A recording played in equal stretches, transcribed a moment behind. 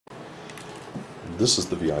This is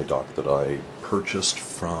the ViDock that I purchased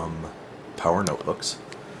from Power Notebooks.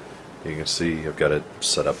 You can see I've got it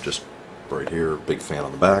set up just right here, big fan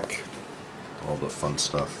on the back, all the fun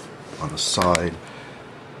stuff on the side.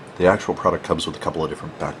 The actual product comes with a couple of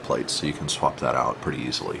different back plates, so you can swap that out pretty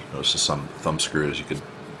easily. There's just some thumb screws, you could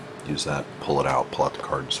use that, pull out the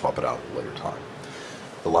card, and swap it out at a later time.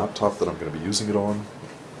 The laptop that I'm going to be using it on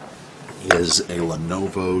is a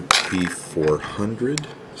Lenovo T400,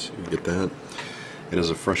 so you get that. It is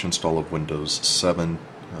a fresh install of Windows 7,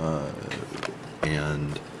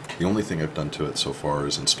 and the only thing I've done to it so far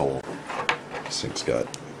is install. This thing's got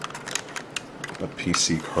a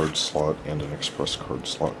PC card slot and an ExpressCard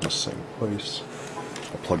slot in the same place.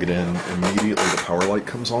 I plug it in, immediately the power light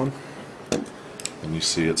comes on, and you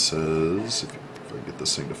see it says, if I get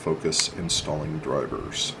this thing to focus, installing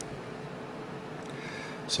drivers.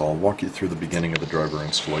 So I'll walk you through the beginning of the driver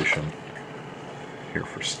installation here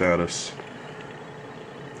for status.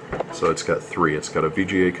 So it's got three. It's got a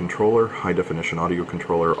VGA controller, high definition audio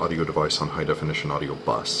controller, audio device on high definition audio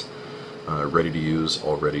bus. Ready to use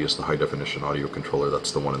already is the high definition audio controller.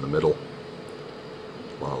 That's the one in the middle.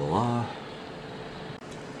 La la la.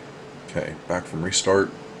 Okay, back from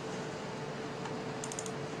restart.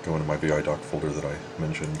 Go into my ViDock folder that I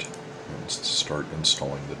mentioned and start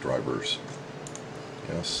installing the drivers.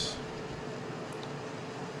 Yes.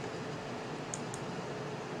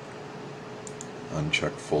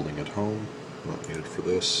 Uncheck folding at home, not needed for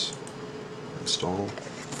this. Install.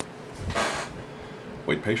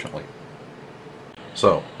 Wait patiently.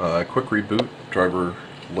 So, quick reboot, driver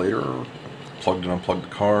later, plugged and unplugged the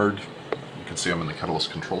card. You can see I'm in the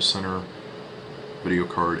Catalyst Control Center. Video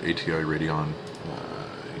card, ATI Radeon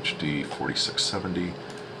HD 4670.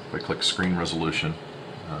 If I click screen resolution,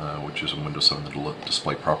 which is in Windows 7, the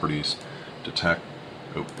display properties,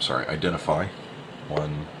 identify,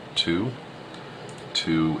 1, 2.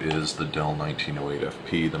 2 is the Dell 1908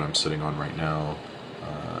 FP that I'm sitting on right now.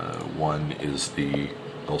 1 is the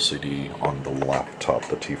LCD on the laptop,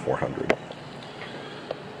 the T400.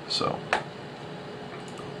 So,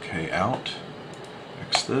 okay, out.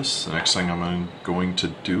 X this. The next thing I'm going to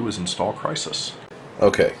do is install Crysis.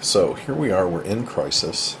 Okay, so here we are, we're in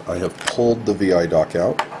Crysis. I have pulled the ViDock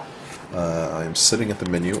out. I am sitting at the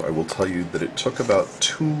menu. I will tell you that it took about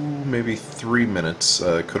 2, maybe 3 minutes.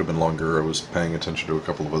 It could have been longer. I was paying attention to a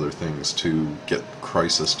couple of other things to get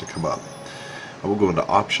Crysis to come up. I will go into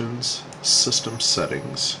Options, System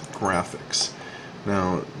Settings, Graphics.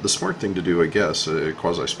 Now, the smart thing to do, I guess,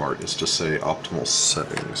 quasi-smart, is to say Optimal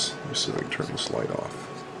Settings. Let me see if I can turn this light off.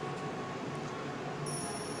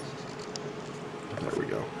 There we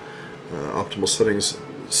go. Optimal Settings,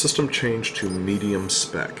 System Change to Medium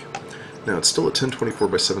Spec. Now, it's still at 1024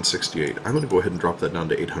 by 768. I'm going to go ahead and drop that down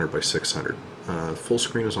to 800 by 600. Full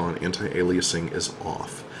screen is on, anti-aliasing is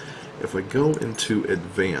off. If I go into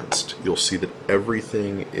Advanced, you'll see that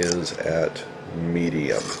everything is at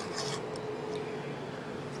medium.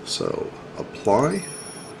 So, apply.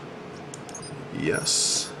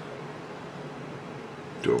 Yes.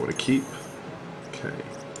 Do I want to keep? Okay.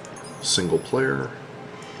 Single player.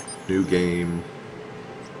 New game.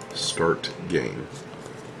 Start game.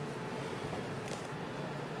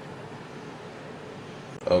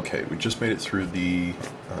 Okay, we just made it through the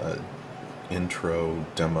intro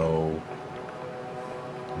demo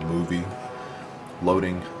movie.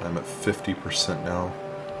 Loading. I'm at 50% now.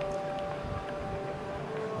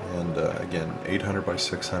 And again, 800 by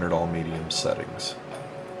 600, all medium settings.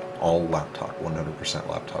 All laptop, 100%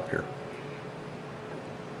 laptop here.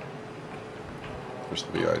 There's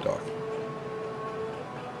the ViDock.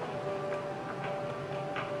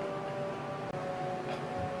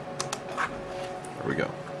 There we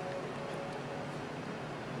go.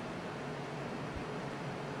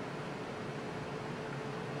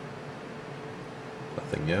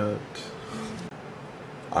 Nothing yet.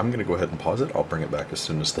 I'm going to go ahead and pause it. I'll bring it back as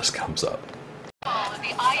soon as this comes up.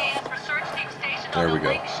 There we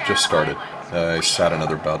go. Just started. I sat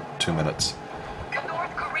another about 2 minutes.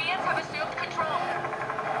 North Koreans have assumed control.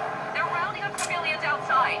 They're rounding up civilians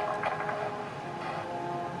outside.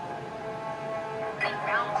 They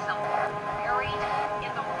found something buried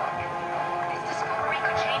in the rock. This discovery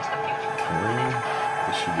could change the future. Okay.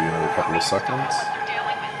 This should be another couple of seconds.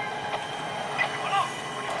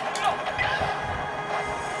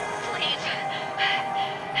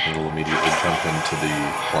 It'll immediately jump into the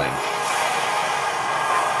plane.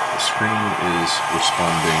 The screen is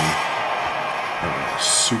responding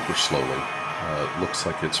super slowly. It looks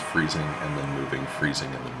like it's freezing and then moving,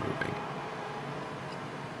 freezing and then moving.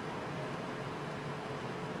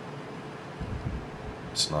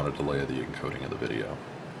 It's not a delay of the encoding of the video.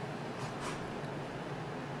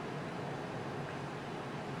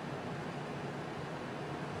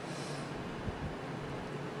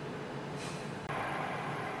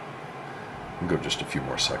 I'll go just a few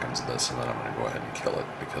more seconds of this, and then I'm going to go ahead and kill it,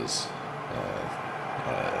 because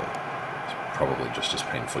it's probably just as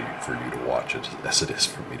painful for you to watch it as it is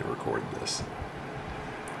for me to record this.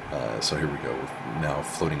 So here we go. Now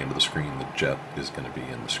floating into the screen, the jet is going to be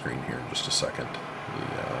in the screen here in just a second,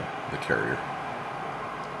 the carrier.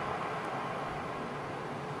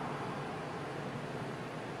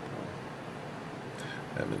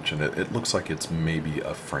 I mentioned it looks like it's maybe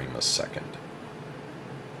a frame a second.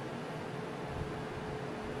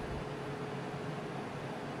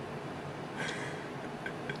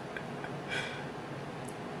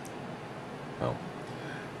 Well,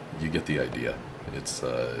 you get the idea.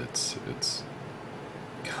 It's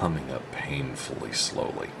coming up painfully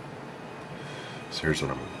slowly. So here's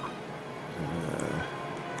what I'm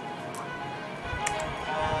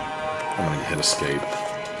going to hit escape.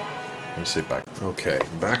 Let me say back. Okay,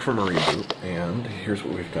 back from a reboot, and here's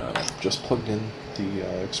what we've got. I've just plugged in the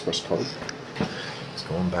ExpressCard. It's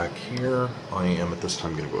going back here. I am at this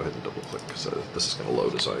time going to go ahead and double click, because this is going to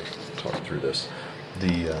load as I talk through this.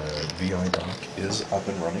 The ViDock is up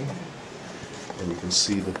and running, and you can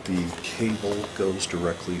see that the cable goes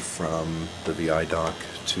directly from the ViDock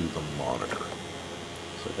to the monitor.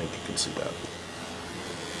 So I think you can see that.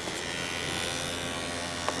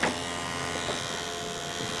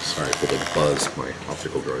 Sorry for the buzz. My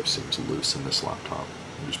optical drive seems loose in this laptop.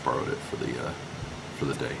 I just borrowed it for the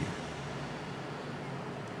day.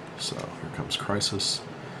 So here comes Crysis.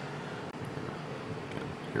 Again,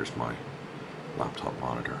 here's my laptop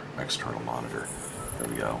monitor, external monitor. There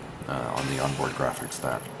we go. On the onboard graphics,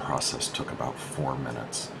 that process took about 4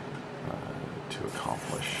 minutes to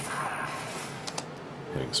accomplish.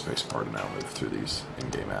 Hitting spacebar to now move through these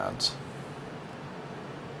in-game ads.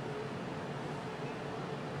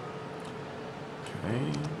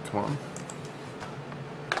 Okay, come on.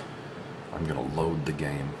 I'm going to load the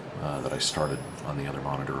game that I started on the other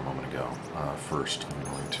monitor a moment ago. First, I'm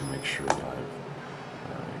going to make sure that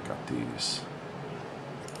I've got these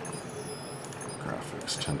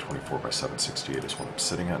graphics. 1024 by 768 is what I'm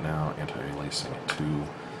sitting at now. Anti-aliasing at 2.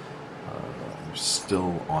 I'm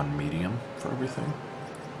still on medium for everything.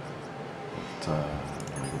 But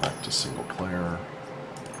I'm going to go back to single player,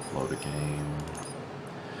 load a game.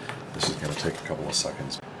 This is going to take a couple of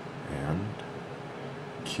seconds. And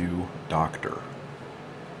cue Doctor.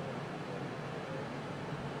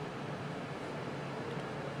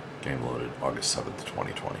 Game loaded August 7th,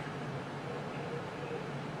 2020.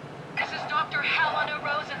 This is Dr. Helena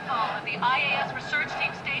Rosenthal of the IAS research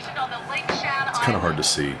team stationed on the Lake Shan. It's kind of hard to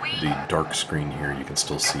see. The dark screen here, you can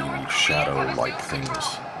still see shadow-like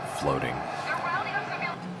things floating.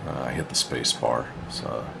 I hit the space bar,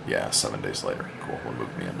 so yeah, 7 days later. Cool, we'll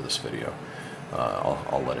move me into this video.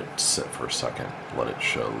 I'll let it sit for a second,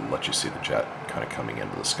 let you see the jet kind of coming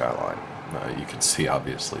into the skyline. You can see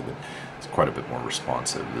obviously that it's quite a bit more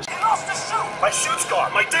responsive. I lost the chute! My chute's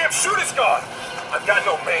gone! My damn chute is gone! I've got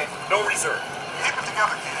no main, no reserve. Keep it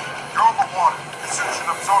together, kid. You're overwater. The chute should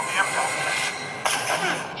absorb the impact.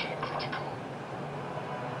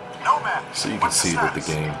 Nomad! So you can see that the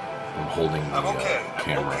game, I'm holding the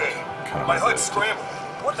camera kind of My like HUD's scrambled.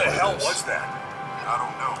 What the hell was that? I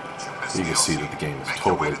don't know, but you missed You can see that the game is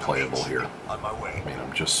totally playable here. On my way. I mean,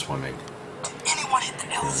 I'm just swimming. Anyone hit the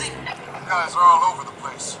LZ? You guys are all over the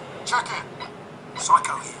place. Check in. So I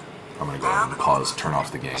can leave. I'm going to go ahead and pause, turn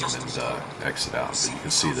off the game, and exit out. But you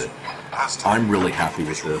can see that I'm really happy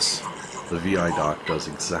with this. The ViDock does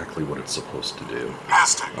exactly what it's supposed to do.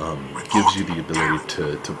 Gives you the ability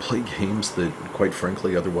to play games that, quite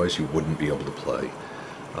frankly, otherwise you wouldn't be able to play.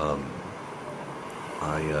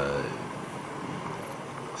 I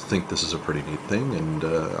think this is a pretty neat thing, and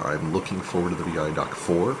I'm looking forward to the ViDock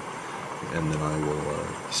 4, and then I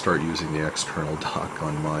will start using the external dock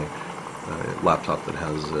on my laptop that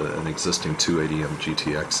has an existing 280M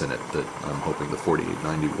GTX in it that I'm hoping the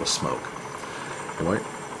 4890 will smoke. Anyway,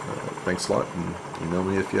 thanks a lot, and email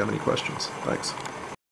me if you have any questions. Thanks.